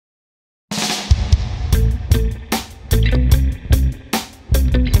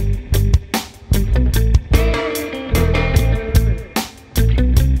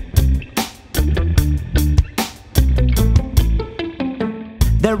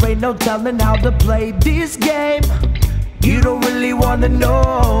there ain't no telling how to play this game. You don't really wanna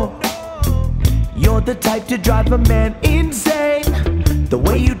know. You're the type to drive a man insane, the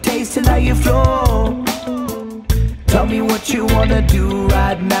way you taste and how you flow. Tell me what you wanna do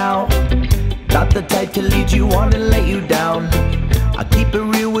right now. Not the type to lead you on and let you down. I keep it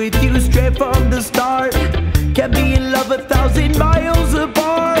real with you straight from the start. Can't be in love 1,000 miles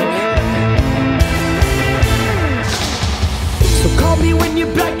apart. So call me when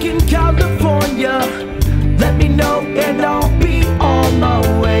you're back in California. Let me know and I'll be on my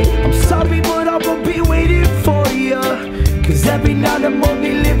way. I'm sorry but I won't be waiting for you, 'cause every night I'm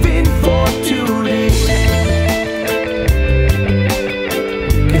only living for today.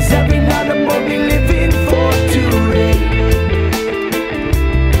 'Cause every night I'm only living for today.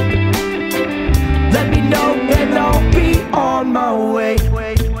 Let me know and I'll be on my way.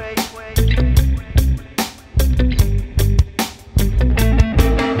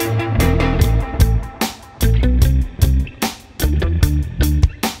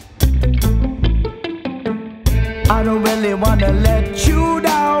 I don't really wanna let you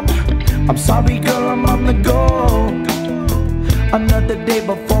down. I'm sorry girl, I'm on the go. Another day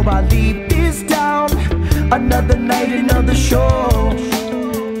before I leave this town. Another night, another show.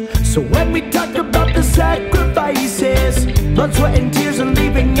 So when we talk about the sacrifices, blood, sweat and tears and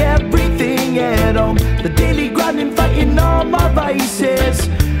leaving everything at home, the daily grinding, fighting all my vices,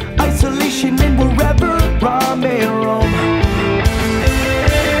 isolation and wherever I may roam.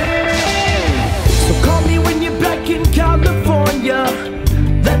 So call me when you're back in California.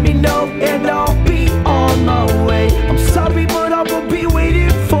 Let me know and I'll be on my way. I'm sorry but I won't be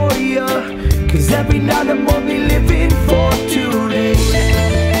waiting for you, 'cause every night I'm only living for today.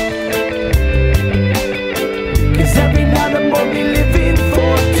 'Cause every night I'm only living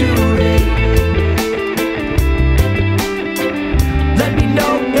for today. Let me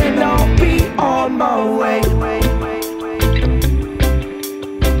know and I'll be on my way.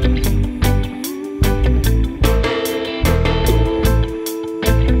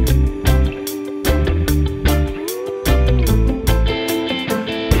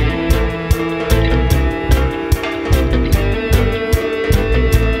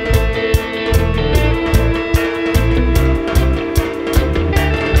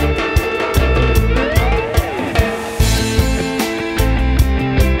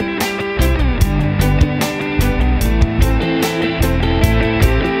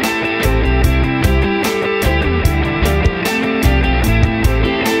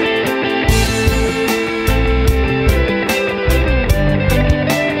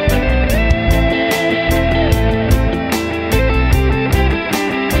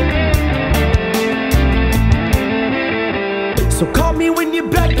 So call me when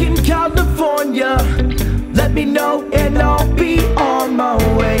you're back in California. Let me know and I'll be on my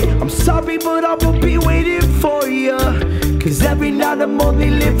way. I'm sorry but I won't be waiting for you, 'cause every night I'm only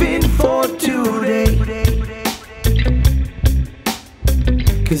living for today.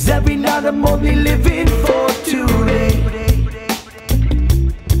 'Cause every night I'm only living